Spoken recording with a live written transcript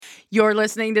You're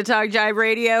listening to Talk Jive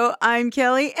Radio. I'm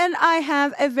Kelly, and I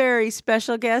have a very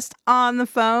special guest on the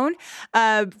phone,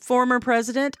 former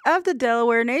president of the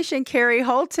Delaware Nation, Kerry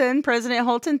Holton. President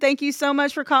Holton, thank you so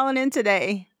much for calling in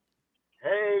today.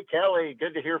 Hey, Kelly,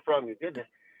 good to hear from you. Good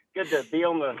to be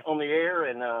on the air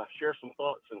and share some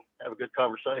thoughts and have a good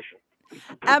conversation.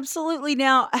 Absolutely.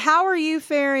 Now, how are you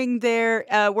faring there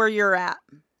where you're at?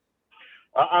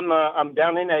 I'm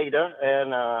down in Ada,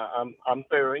 and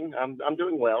I'm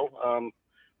doing well.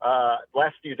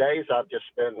 Last few days I've just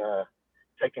been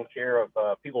taking care of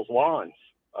people's lawns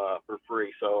for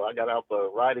free. So I got out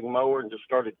the riding mower and just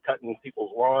started cutting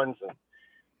people's lawns, and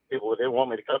people that didn't want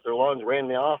me to cut their lawns ran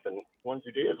me off, and ones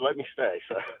who did let me stay.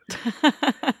 So.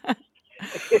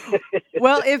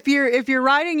 Well, if you're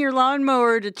riding your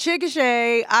lawnmower to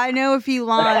Chickasha, I know a few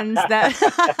lawns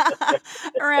that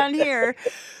around here.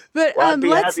 But well, I'd be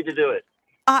happy to do it.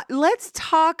 Let's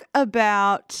talk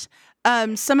about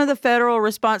some of the federal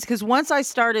response, because once I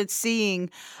started seeing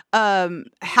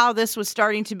how this was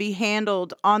starting to be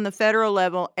handled on the federal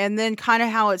level, and then kind of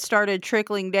how it started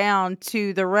trickling down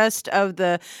to the rest of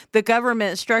the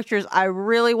government structures, I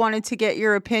really wanted to get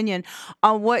your opinion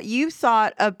on what you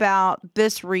thought about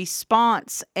this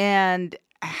response and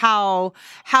how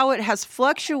it has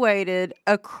fluctuated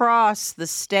across the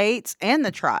states and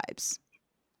the tribes.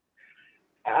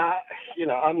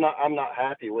 I'm not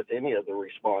happy with any of the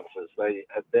responses. They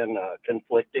have been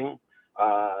conflicting,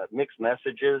 mixed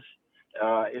messages.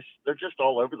 They're just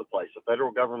all over the place. The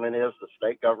federal government is, the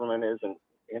state government isn't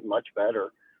much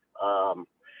better.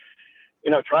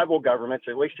 Tribal governments,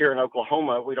 at least here in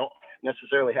Oklahoma, we don't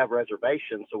necessarily have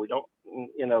reservations, so we don't,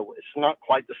 it's not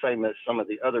quite the same as some of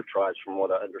the other tribes from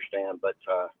what I understand, but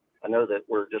I know that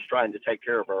we're just trying to take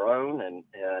care of our own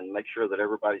and make sure that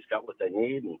everybody's got what they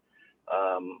need. And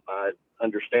I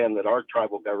understand that our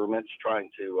tribal government's trying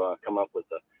to come up with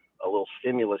a little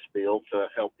stimulus bill to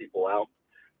help people out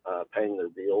paying their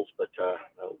bills, but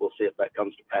we'll see if that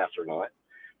comes to pass or not.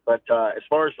 But as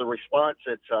far as the response,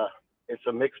 it's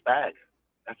a mixed bag.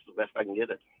 That's the best I can get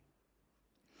it.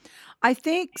 I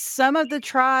think some of the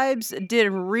tribes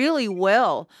did really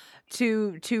well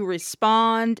to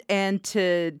respond and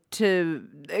to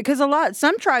because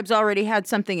some tribes already had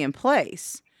something in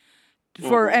place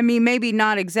for, Mm-hmm. I mean, maybe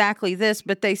not exactly this,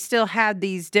 but they still had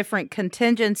these different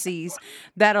contingencies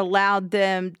that allowed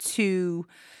them to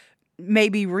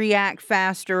maybe react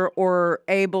faster or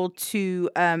able to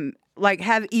like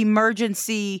have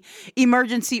emergency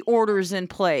orders in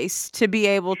place to be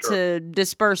able Sure. to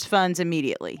disperse funds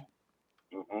immediately.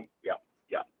 Mm-hmm. Yeah,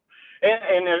 yeah.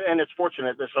 And it's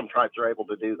fortunate that some tribes are able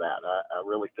to do that. I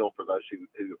really feel for those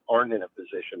who aren't in a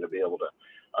position to be able to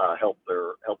help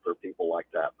their people like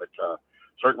that. But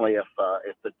certainly, if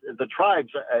the tribes,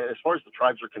 as far as the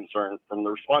tribes are concerned, from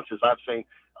the responses I've seen,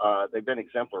 they've been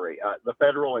exemplary. The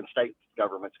federal and state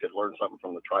governments could learn something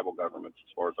from the tribal governments,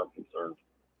 as far as I'm concerned.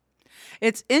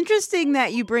 It's interesting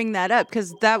that you bring that up,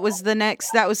 because that was the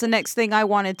next thing I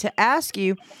wanted to ask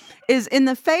you, is in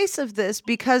the face of this,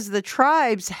 because the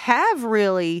tribes have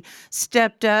really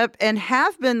stepped up and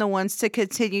have been the ones to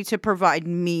continue to provide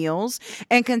meals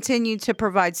and continue to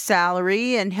provide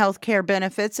salary and health care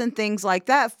benefits and things like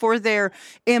that for their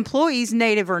employees,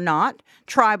 native or not,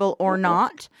 tribal or Mm-hmm.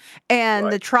 not. And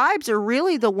Right. the tribes are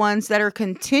really the ones that are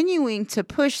continuing to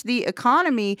push the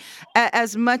economy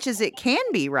as much as it can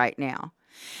be right now.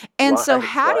 And so, Right.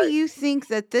 how do Right. you think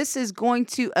that this is going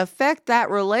to affect that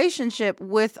relationship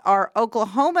with our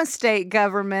Oklahoma state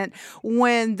government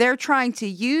when they're trying to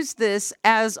use this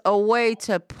as a way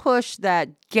to push that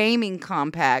gaming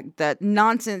compact, that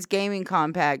nonsense gaming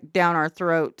compact down our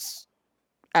throats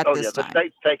at Oh yeah, this time?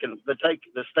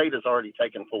 the state has already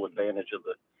taken full advantage of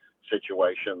the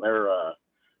situation.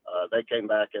 They came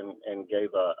back and gave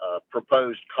a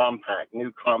proposed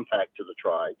new compact to the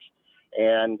tribes,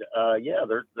 and yeah,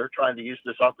 they're trying to use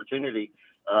this opportunity,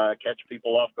 catch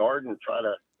people off guard and try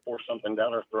to force something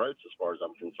down our throats, as far as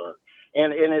I'm concerned.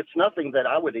 And it's nothing that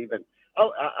I would even.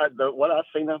 What I've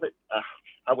seen of it,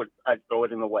 I'd throw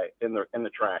it in the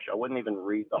trash. I wouldn't even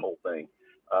read the whole thing.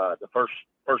 The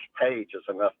first page is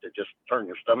enough to just turn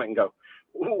your stomach and go,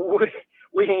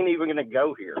 we ain't even going to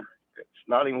go here. It's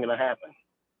not even going to happen.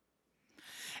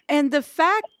 And the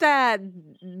fact that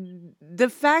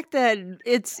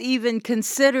it's even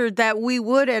considered that we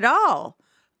would at all.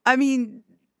 I mean,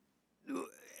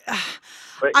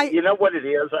 But I you know what it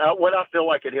is? What I feel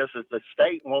like it is the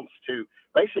state wants to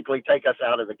basically take us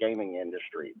out of the gaming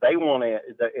industry. They want to,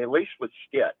 at least with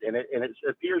Skit, and it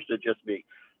appears to just be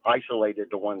isolated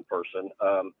to one person.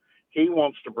 He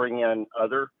wants to bring in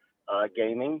other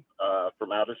gaming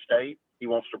from out of state. He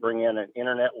wants to bring in an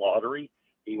internet lottery.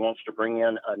 He wants to bring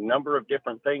in a number of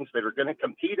different things that are going to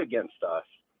compete against us.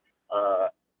 Uh,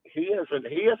 he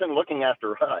isn't looking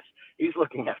after us. He's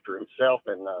looking after himself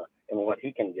and what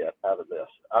he can get out of this,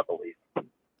 I believe.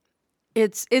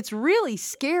 It's really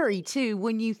scary too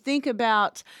when you think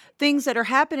about things that are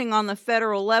happening on the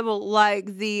federal level, like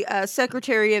the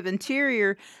Secretary of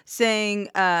Interior saying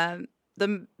the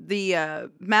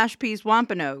Mashpees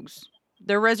Wampanoags,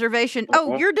 their reservation.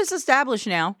 Oh, Hmm. you're disestablished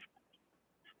now.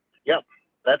 Yep,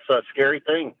 that's a scary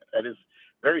thing. That is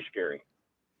very scary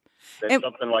that And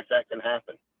something like that can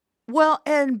happen. well,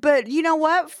 and but you know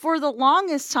what? For the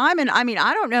longest time, and I mean,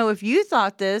 I don't know if you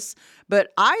thought this,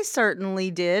 but I certainly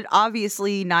did,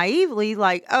 obviously naively,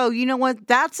 like, oh, you know what?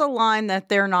 That's a line that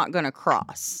they're not going to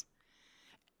cross.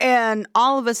 And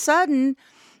all of a sudden,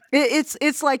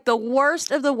 it's like the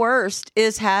worst of the worst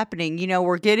is happening. You know,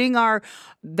 we're getting our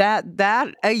that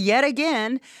yet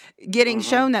again getting Hmm.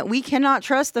 shown that we cannot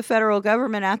trust the federal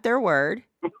government at their word.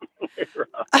 Right.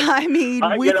 I mean,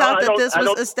 I, we you know, thought I that don't, this I was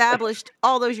don't. established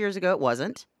all those years ago. It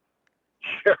wasn't.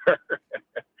 Sure.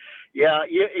 Yeah,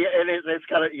 and it's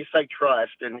kind of, you say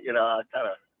trust, and I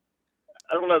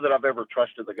don't know that I've ever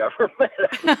trusted the government.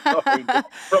 I'm sorry,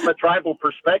 but from a tribal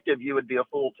perspective, you would be a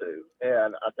fool to,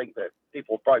 and I think that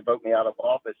people would probably vote me out of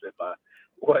office if I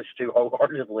was to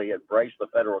wholeheartedly embrace the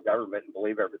federal government and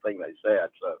believe everything they said.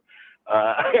 So.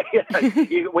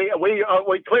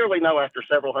 We clearly know after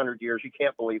several hundred years you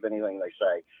can't believe anything they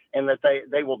say, and that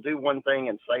they will do one thing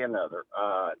and say another.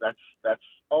 That's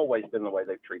always been the way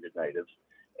they've treated natives,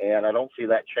 and I don't see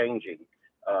that changing.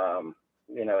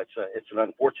 It's an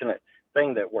unfortunate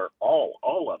thing that we're all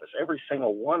of us, every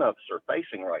single one of us, are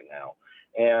facing right now,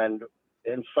 and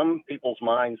in some people's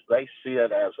minds they see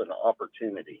it as an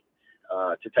opportunity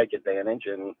to take advantage,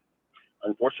 and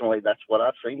unfortunately, that's what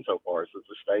I've seen so far. Is that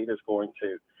the state is going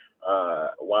to,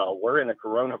 while we're in a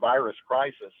coronavirus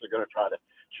crisis, they're going to try to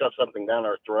shove something down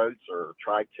our throats or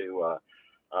try to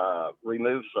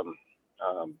remove some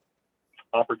um,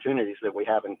 opportunities that we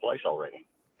have in place already.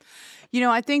 You know,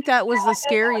 I think that was the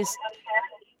scariest.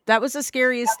 That was the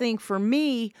scariest thing for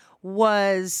me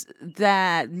was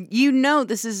that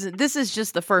this is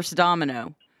just the first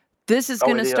domino. This is Oh,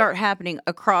 going it to is. start happening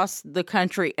across the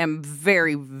country and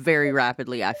very, very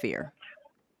rapidly, I fear.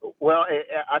 Well,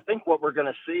 I think what we're going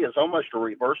to see is almost a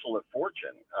reversal of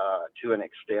fortune to an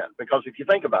extent, because if you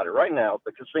think about it, right now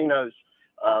the casinos,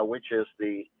 which is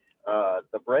the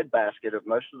breadbasket of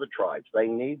most of the tribes, they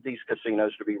need these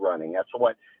casinos to be running. That's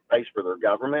what pays for their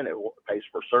government. It pays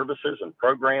for services and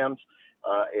programs.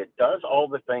 It does all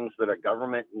the things that a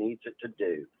government needs it to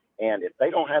do. And if they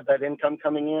don't have that income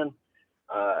coming in,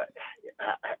 uh,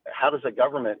 how does a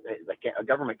government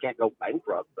can't go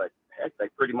bankrupt, but heck, they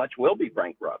pretty much will be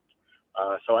bankrupt.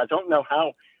 So I don't know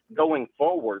how going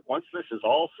forward, once this is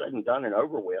all said and done and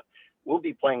over with, we'll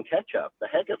be playing catch up. The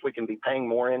heck if we can be paying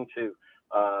more into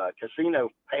casino,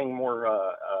 paying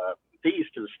more fees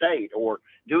to the state, or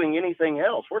doing anything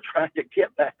else. We're trying to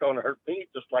get back on our feet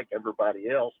just like everybody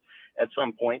else at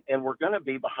some point, and we're going to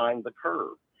be behind the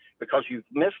curve because you've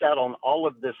missed out on all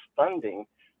of this funding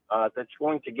that's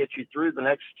going to get you through the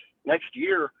next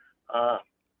year. Uh,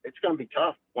 it's going to be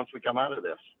tough once we come out of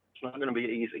this. It's not going to be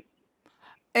easy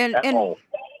at And all.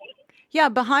 yeah,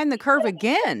 behind the curve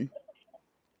again.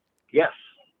 Yes,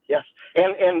 yes,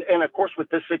 and of course with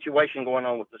this situation going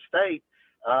on with the state,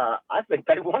 I think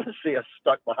they want to see us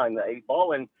stuck behind the eight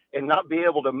ball and not be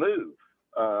able to move.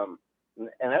 And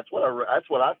that's what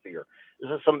I fear.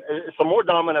 Some more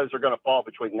dominoes are going to fall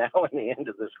between now and the end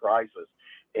of this crisis,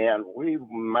 and we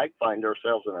might find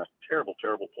ourselves in a terrible,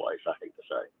 terrible place. I hate to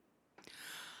say.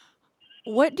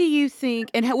 What do you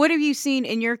think, and what have you seen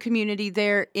in your community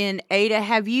there in Ada?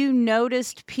 Have you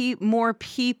noticed more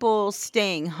people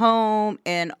staying home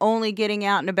and only getting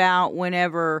out and about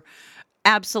whenever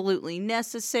absolutely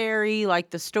necessary,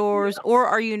 like the stores? Yeah, Or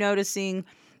are you noticing,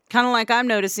 kind of like I'm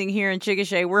noticing here in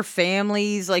Chickasha, we're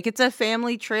families, like it's a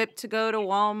family trip to go to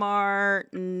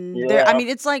Walmart, and I yeah. mean,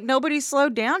 it's like nobody's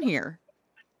slowed down here.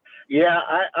 Yeah,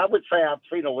 I would say I've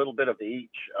seen a little bit of each.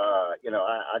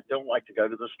 I don't like to go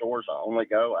to the stores. I only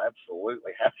go. I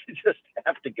absolutely have to just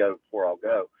have to go before I'll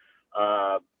go.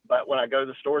 But when I go to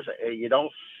the stores, you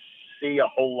don't see a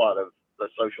whole lot of the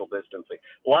social distancing.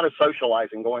 A lot of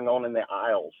socializing going on in the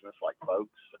aisles, and it's like,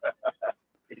 folks,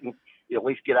 you at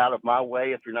least get out of my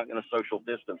way if you're not going to social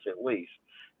distance at least.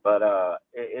 But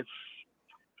it's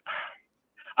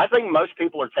I think most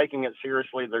people are taking it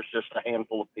seriously. There's just a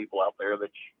handful of people out there that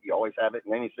you always have it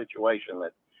in any situation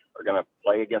that are going to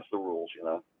play against the rules.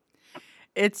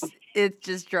 It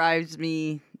just drives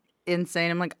me.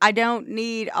 insane. I'm like, I don't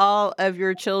need all of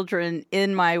your children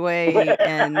in my way,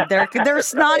 and they're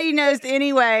snotty nosed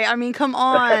anyway. I mean, come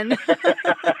on.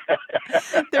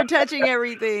 They're touching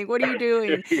everything. What are you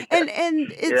doing? And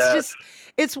it's Yes. just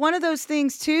it's one of those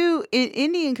things too in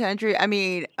Indian country. I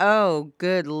mean, oh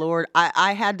good Lord.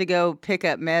 I had to go pick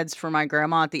up meds for my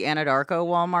grandma at the Anadarko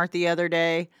Walmart the other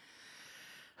day.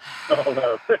 Oh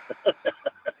no.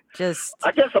 Just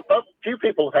I guess a few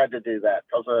people have had to do that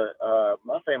because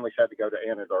my family's had to go to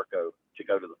Anadarko to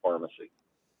go to the pharmacy.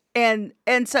 and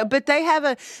so but they have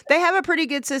a pretty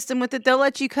good system with it. They'll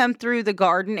let you come through the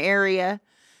garden area,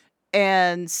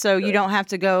 and so you Good. don't have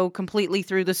to go completely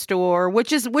through the store,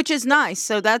 which is nice.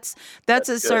 So that's That's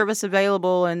a good. service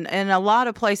available, and a lot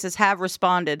of places have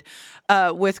responded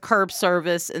with curb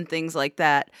service and things like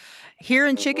that. Here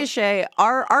in Hmm. Chickasha,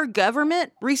 our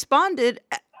government responded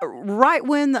right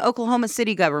when the Oklahoma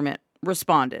City government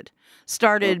responded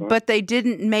started, Hmm. but they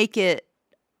didn't make it.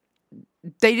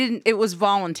 They didn't. It was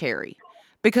voluntary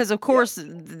because, of Yeah. course,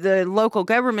 the local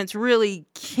governments really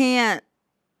can't.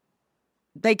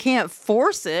 They can't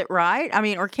force it, right? I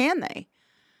mean, or can they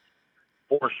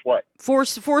Force what?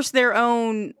 force their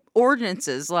own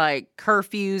ordinances like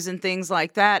curfews and things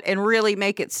like that, and really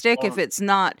make it stick if Um, it's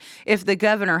not if the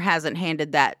governor hasn't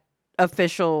handed that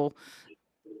official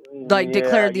like yeah,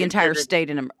 declared the entire state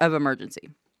of emergency.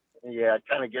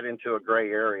 kind of get into a gray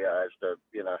area as to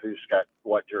who's got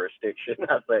what jurisdiction.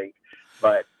 I think,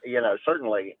 but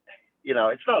certainly,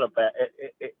 it's not a bad.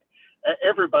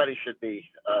 Everybody should be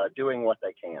doing what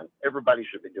they can. Everybody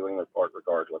should be doing their part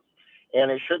regardless,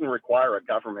 and it shouldn't require a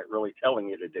government really telling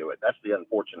you to do it. That's the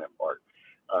unfortunate part.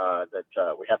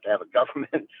 That we have to have a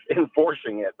government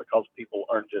enforcing it because people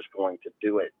aren't just going to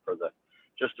do it for the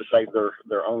just to save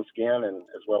their own skin and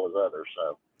as well as others.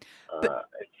 So But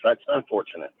that's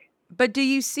unfortunate. but do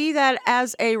you see that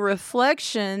as a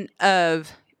reflection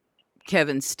of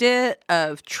Kevin Stitt,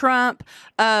 of Trump,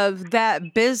 of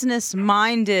that business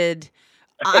minded?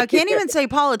 I can't even say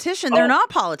politician. They're all, not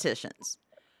politicians.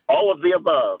 all of the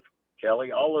above,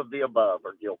 Kelly. All of the above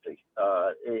are guilty,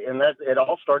 and that it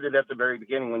all started at the very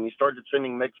beginning when you started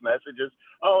sending mixed messages.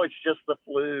 Oh, it's just the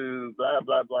flu, blah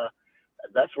blah blah.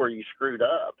 That's where you screwed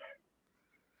up.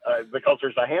 Because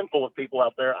there's a handful of people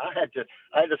out there. I had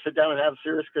to sit down and have a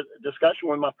serious discussion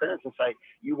with my parents and say,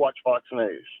 "You watch Fox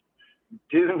News.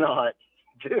 Do not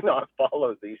do not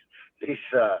follow these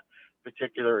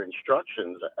particular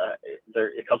instructions.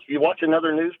 Because if you watch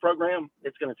another news program,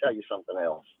 it's going to tell you something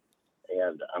else.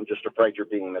 And I'm just afraid you're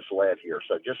being misled here.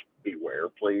 So just beware,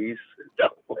 please.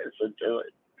 Don't listen to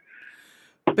it."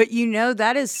 But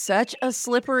that is such a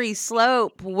slippery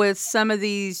slope with some of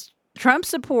these Trump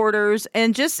supporters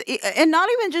and not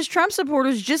even just Trump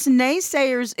supporters, just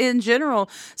naysayers in general.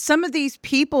 Some of these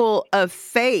people of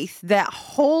faith that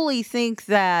wholly think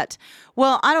that,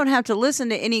 well, I don't have to listen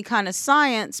to any kind of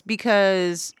science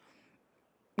because,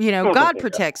 God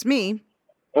protects me.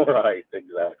 Right,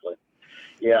 exactly.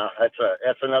 Yeah,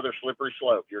 that's another slippery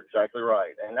slope. You're exactly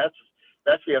right, and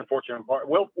that's the unfortunate part.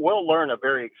 We'll learn a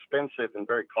very expensive and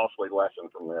very costly lesson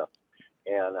from this,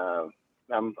 and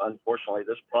unfortunately,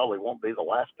 this probably won't be the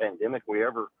last pandemic we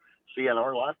ever see in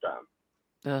our lifetime.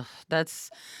 Ugh,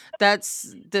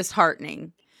 that's disheartening.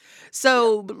 Yeah.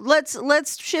 So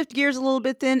let's shift gears a little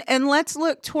bit then, and let's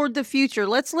look toward the future.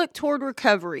 Let's look toward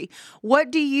recovery.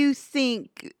 What do you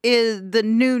think is the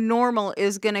new normal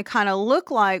is going to kind of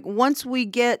look like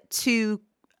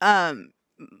um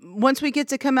once we get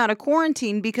to come out of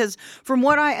quarantine? Because from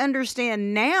what I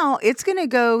understand now, it's going to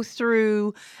go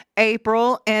through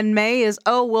April, and May is,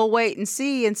 oh, we'll wait and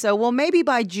see. And so, well, maybe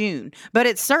by June, but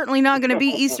it's certainly not going to be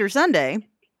Easter Sunday.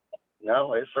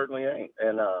 No, it certainly ain't.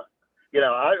 And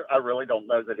I really don't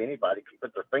know that anybody can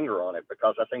put their finger on it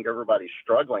because I think everybody's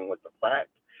struggling with the fact,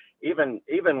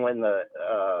 even when the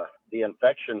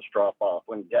infections drop off,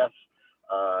 when deaths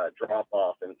drop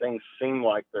off, and things seem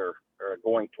like they're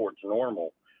going towards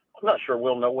normal. I'm not sure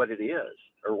we'll know what it is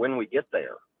or when we get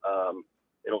there.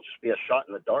 It'll just be a shot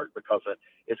in the dark because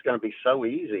it's going to be so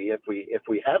easy if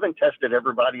we haven't tested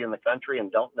everybody in the country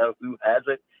and don't know who has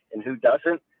it and who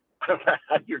doesn't.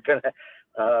 You're going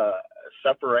to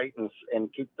separate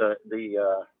and keep the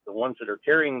ones that are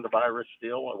carrying the virus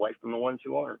still away from the ones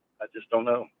who aren't. I just don't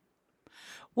know.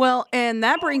 Well, and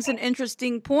that brings an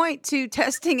interesting point to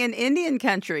testing in Indian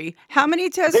country. How many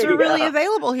tests are really Yeah,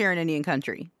 available here in Indian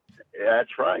country?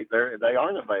 that's right. They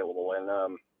aren't available, and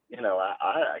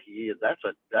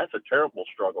that's a terrible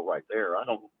struggle right there. I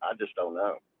just don't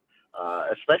know.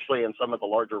 Especially in some of the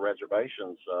larger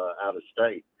reservations out of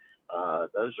state.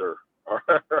 Those are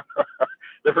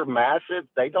they're massive.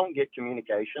 They don't get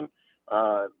communication.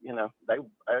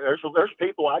 There's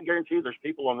people, I guarantee you, there's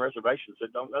people on reservations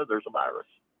that don't know there's a virus,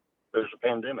 there's a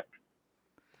pandemic.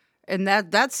 And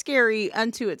that's scary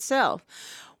unto itself.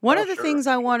 One Oh, of the sure. things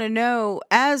I want to know,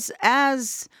 as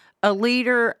a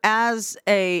leader, as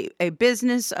a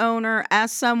business owner,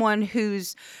 as someone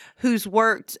who's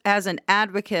worked as an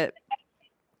advocate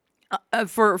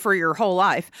for your whole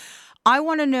life, I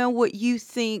want to know what you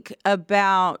think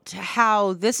about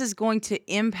how this is going to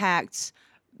impact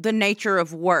the nature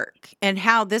of work, and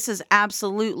how this is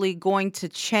absolutely going to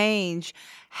change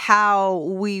how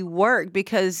we work,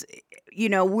 because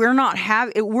we're not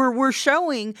having we're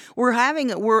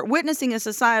witnessing a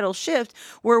societal shift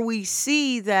where we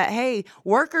see that, hey,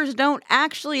 workers don't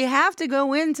actually have to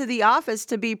go into the office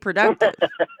to be productive.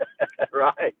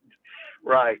 Right.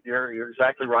 Right. You're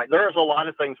exactly right. There's a lot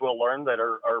of things we'll learn that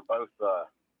are both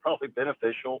probably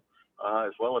beneficial,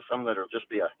 as well as some that'll just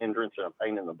be a hindrance and a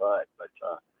pain in the butt. But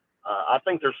I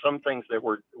think there's some things that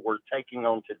we're taking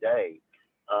on today.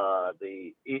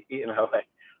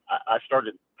 I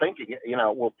started thinking,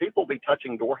 will people be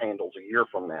touching door handles a year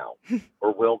from now,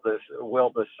 or will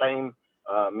the same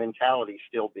mentality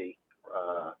still be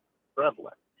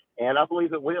prevalent? And I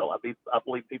believe it will. I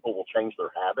believe people will change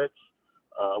their habits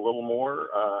a little more.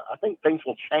 I think things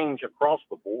will change across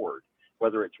the board,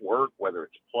 whether it's work, whether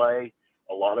it's play,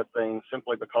 a lot of things,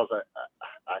 simply because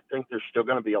I think there's still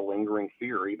going to be a lingering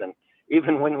fear, even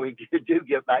when we do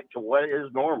get back to what is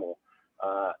normal.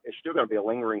 It's still going to be a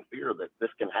lingering fear that this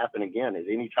can happen again at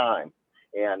any time.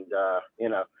 And,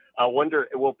 I wonder,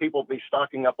 will people be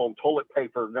stocking up on toilet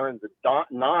paper during the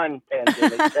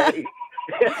non-pandemic days?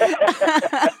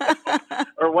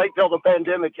 Or wait till the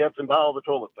pandemic hits and buy all the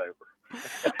toilet paper?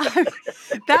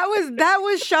 That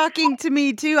was shocking to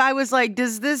me too. I was like,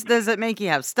 does it make you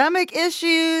have stomach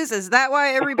issues? Is that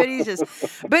why everybody's just?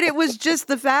 But it was just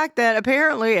the fact that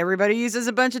apparently everybody uses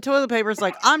a bunch of toilet paper. It's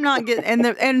like, I'm not getting, and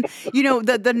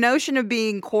the notion of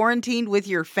being quarantined with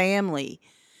your family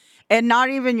and not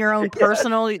even your own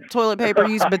personal toilet paper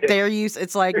use, but their use.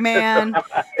 It's like, man,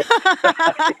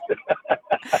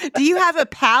 do you have a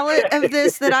pallet of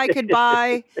this that I could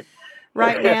buy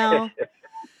right now?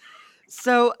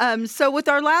 So with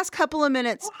our last couple of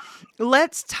minutes,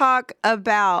 let's talk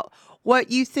about what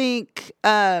you think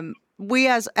we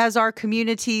as our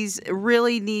communities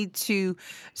really need to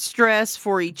stress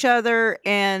for each other,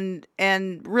 and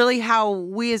really how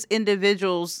we as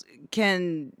individuals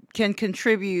can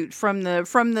contribute from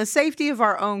the safety of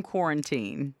our own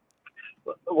quarantine.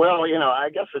 Well, I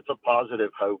guess it's a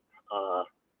positive hope.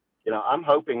 I'm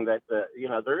hoping that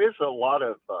there is a lot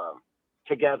of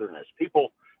togetherness.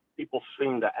 People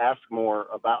seem to ask more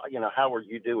about, how are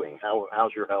you doing?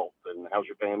 How's your health, and how's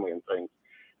your family and things?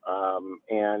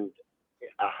 And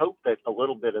I hope that a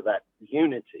little bit of that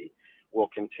unity will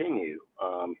continue.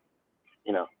 Of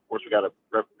course, we got to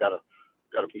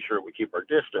be sure we keep our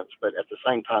distance, but at the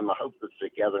same time, I hope that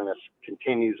togetherness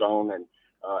continues on and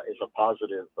is a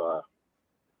positive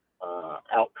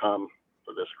outcome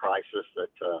for this crisis. That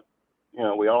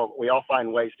we all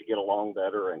find ways to get along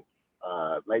better, and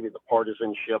maybe the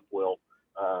partisanship will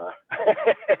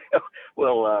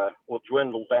will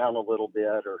dwindle down a little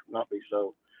bit, or not be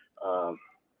so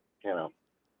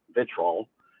vitriol.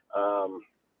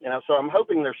 So I'm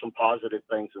hoping there's some positive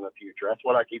things in the future. That's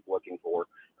what I keep looking for.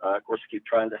 Of course, keep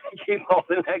trying to keep all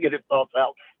the negative thoughts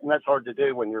out, and that's hard to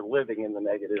do when you're living in the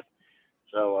negative.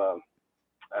 So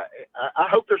I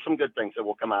hope there's some good things that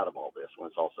will come out of all this when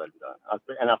it's all said and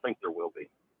done. And I think there will be.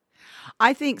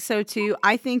 I think so too.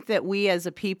 I think that we as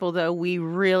a people, though, we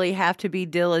really have to be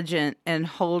diligent in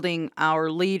holding our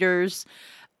leaders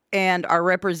and our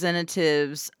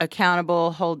representatives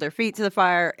accountable, hold their feet to the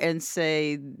fire, and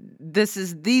say,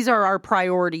 these are our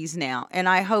priorities now. And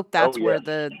I hope that's where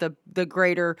the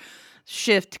greater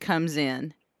shift comes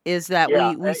in, is that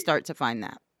we start to find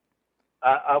that.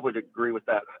 I would agree with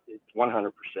that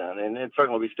 100%. And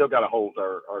certainly we still got to hold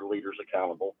our leaders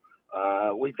accountable.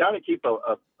 We've got to keep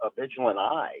a vigilant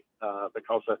eye,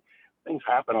 because things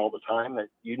happen all the time that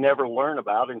you never learn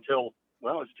about until,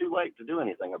 it's too late to do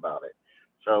anything about it.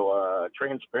 So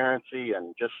transparency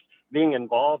and just being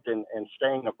involved and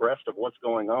staying abreast of what's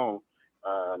going on,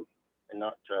 and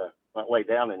not lay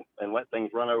down and let things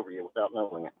run over you without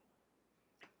knowing it.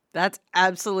 That's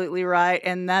absolutely right.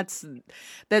 And that's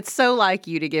so like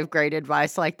you to give great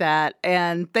advice like that.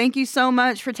 And thank you so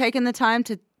much for taking the time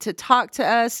to talk to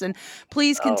us. And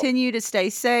please continue to stay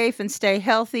safe and stay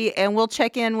healthy. And we'll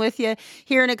check in with you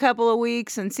here in a couple of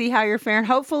weeks and see how you're faring.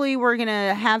 Hopefully, we're going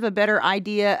to have a better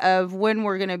idea of when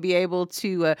we're going to be able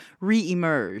to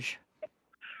re-emerge.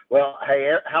 Well, hey,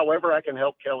 however I can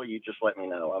help, Kelly, you just let me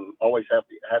know. I'm always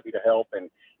happy to help, and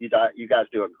you guys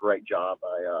do a great job.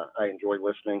 I enjoy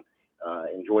listening,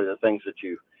 enjoy the things that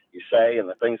you say and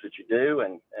the things that you do,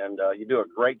 and you do a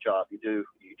great job. You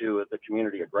do the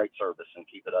community a great service, and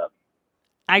keep it up.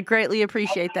 I greatly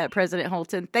appreciate that, President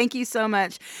Holton. Thank you so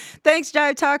much. Thanks,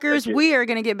 Jive Talkers. We are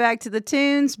going to get back to the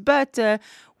tunes, but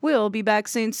we'll be back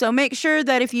soon. So make sure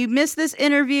that if you missed this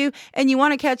interview and you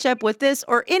want to catch up with this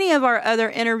or any of our other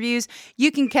interviews,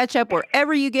 you can catch up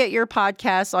wherever you get your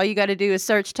podcasts. All you got to do is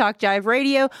search Talk Jive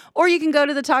Radio, or you can go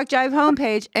to the Talk Jive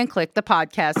homepage and click the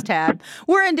podcast tab.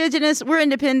 We're Indigenous, we're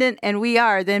independent, and we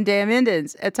are them damn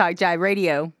Indians at Talk Jive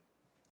Radio.